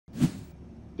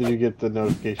Did you get the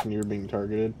notification you were being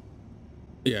targeted?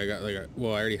 Yeah, I got like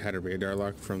well, I already had a radar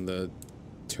lock from the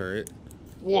turret.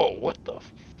 Whoa, what the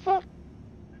fuck?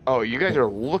 Oh, you guys are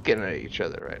looking at each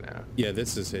other right now. Yeah,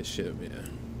 this is his ship, yeah.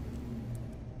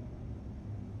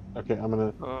 Okay, I'm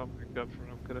gonna... Oh my god, bro,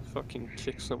 I'm gonna fucking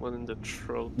kick someone in the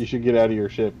throat. You should get out of your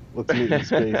ship. Let's meet in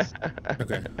space.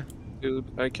 Okay. Dude,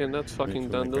 I cannot fucking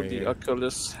come, like, download right the here.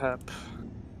 Oculus app.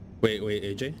 Wait,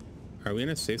 AJ? Are we in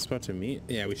a safe spot to meet?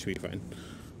 Yeah, we should be fine.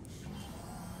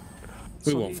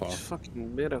 We won't fall.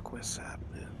 Fucking MetaQuest app,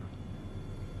 man.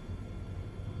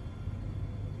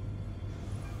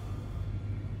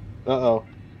 Uh-oh.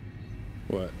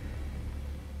 What?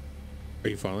 Are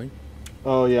you falling?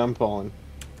 Oh, yeah, I'm falling.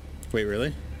 Wait,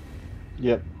 really?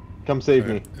 Yep. Come save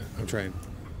me. I'm trying.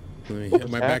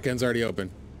 My back end's already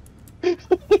open.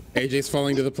 AJ's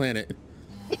falling to the planet.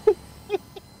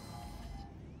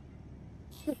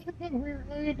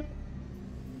 I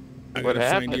What gotta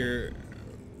happened?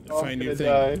 find your thing.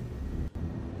 Die.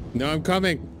 No, I'm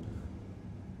coming.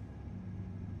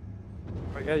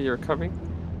 Oh yeah, you're coming?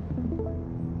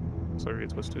 Sorry,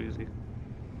 it was too easy.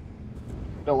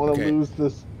 Don't want to lose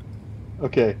this.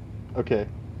 Okay, okay.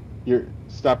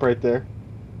 Stop right there.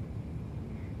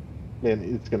 Man,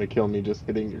 it's gonna kill me just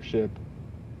hitting your ship.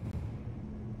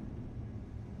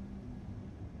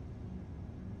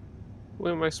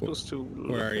 Where am I supposed to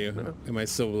look Where are you? now? Am I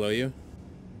still below you?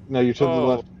 No, you're to the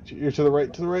left. You're to the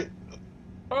right. To the right.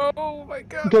 Oh my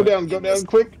god! Go down. Go down.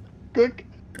 Quick. Quick.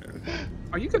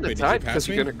 Are you gonna Wait, did die you pass because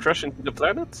me? you're gonna crash into the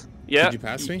planet? Yeah. Did you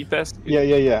pass me? He passed you.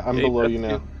 Yeah. I'm Yeah, he below you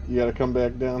passed now. You gotta come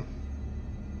back down.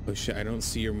 Oh shit, I don't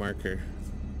see your marker.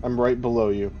 I'm right below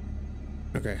you.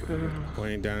 Okay.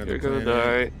 Pointing down at You're the gonna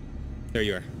planet. die. There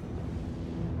you are.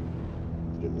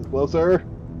 Getting closer.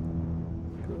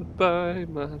 Goodbye,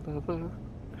 my lover.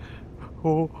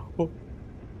 Oh.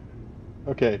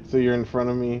 Okay, so you're in front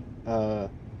of me.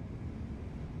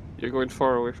 You're going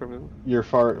far away from him. You're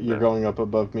going up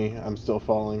above me. I'm still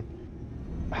falling.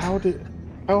 How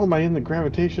am I in the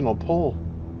gravitational pull?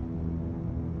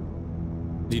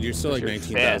 Dude, you're still like You're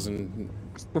 19,000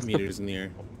 meters in the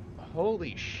air.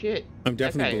 Holy shit. I'm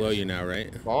definitely guy below is you now,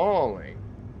 right? Falling.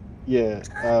 Yeah.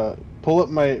 Pull up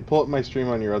my stream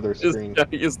on your other screen. This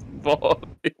guy is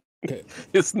falling. Okay.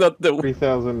 It's not the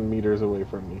 3,000 meters away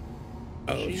from me.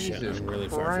 Oh shit, Jesus I'm really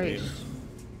far from you. Christ.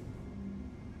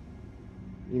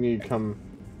 You need to come.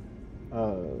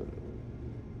 Oh,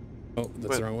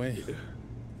 that's the wrong way.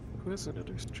 Who has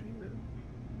another stream now?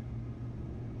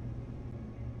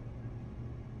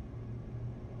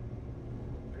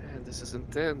 Man, this is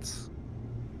intense.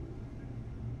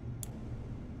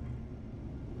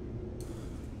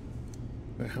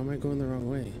 Wait, how am I going the wrong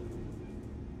way?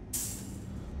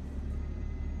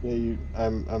 Yeah,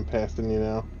 I'm passing you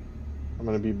now. I'm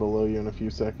gonna be below you in a few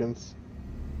seconds.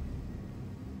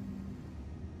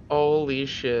 Holy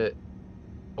shit.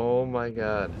 Oh my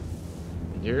god.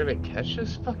 You're gonna catch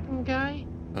this fucking guy?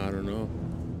 I don't know.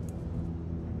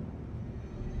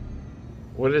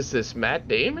 What is this, Matt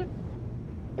Damon?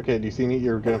 Okay, do you see me?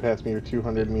 You're gonna pass me. You're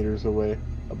 200 meters away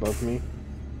above me.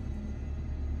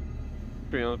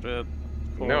 300.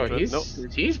 No,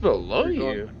 400. he's below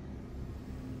You're you.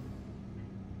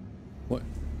 What?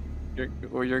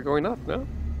 You're going up now?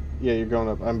 Yeah, you're going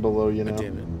up. I'm below you now.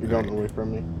 damn it. You're going Alright. away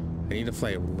from me. I need to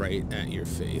fly right at your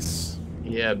face.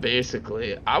 Yeah,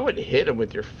 basically. I would hit him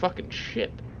with your fucking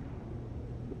ship.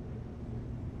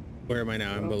 Where am I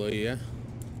now? I'm below you, yeah?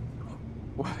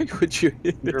 Why would you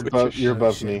hit You're it with above. your You're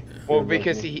above shit. me. Well, You're above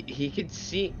because me. he could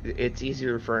see. It's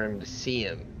easier for him to see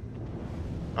him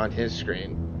on his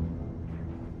screen.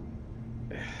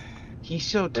 He's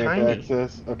so Ramp tiny.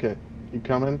 access. Okay, keep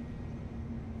coming.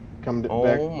 Come back.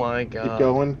 Oh my god. Keep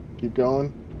going. Keep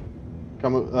going.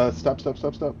 Come. Stop.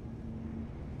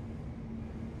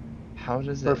 How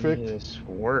does that Perfect. this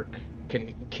work?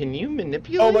 Can you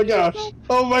manipulate? Oh my gosh. yourself?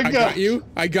 Oh my I gosh. got you.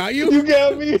 I got you. You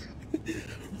got me.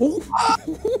 Oh.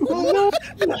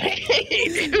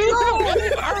 Hey, dude,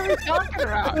 what are we talking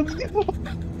about?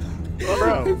 I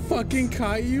Bro, fucking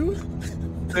caught you.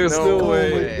 There's No no, Oh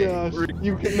way. my gosh.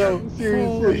 You can no. Holy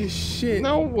Seriously. shit.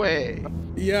 no way.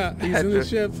 Yeah, he's in the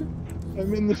ship.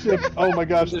 I'm in the ship. Oh my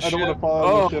gosh. The I don't want ship. to fall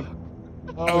out of the Oh. ship.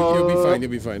 Oh, you'll be fine.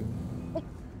 You'll be fine. We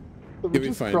You'll be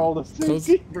just fine. crawled to Close.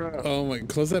 safety. Bro. Oh my!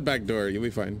 Close that back door. You'll be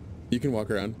fine. You can walk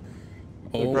around.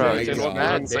 Oh Bro, my it's just god!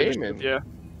 Matt inside the Damon. ship, yeah.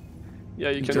 Yeah,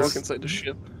 you can Just- walk inside the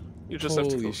ship. You just have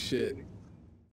to Holy go. shit!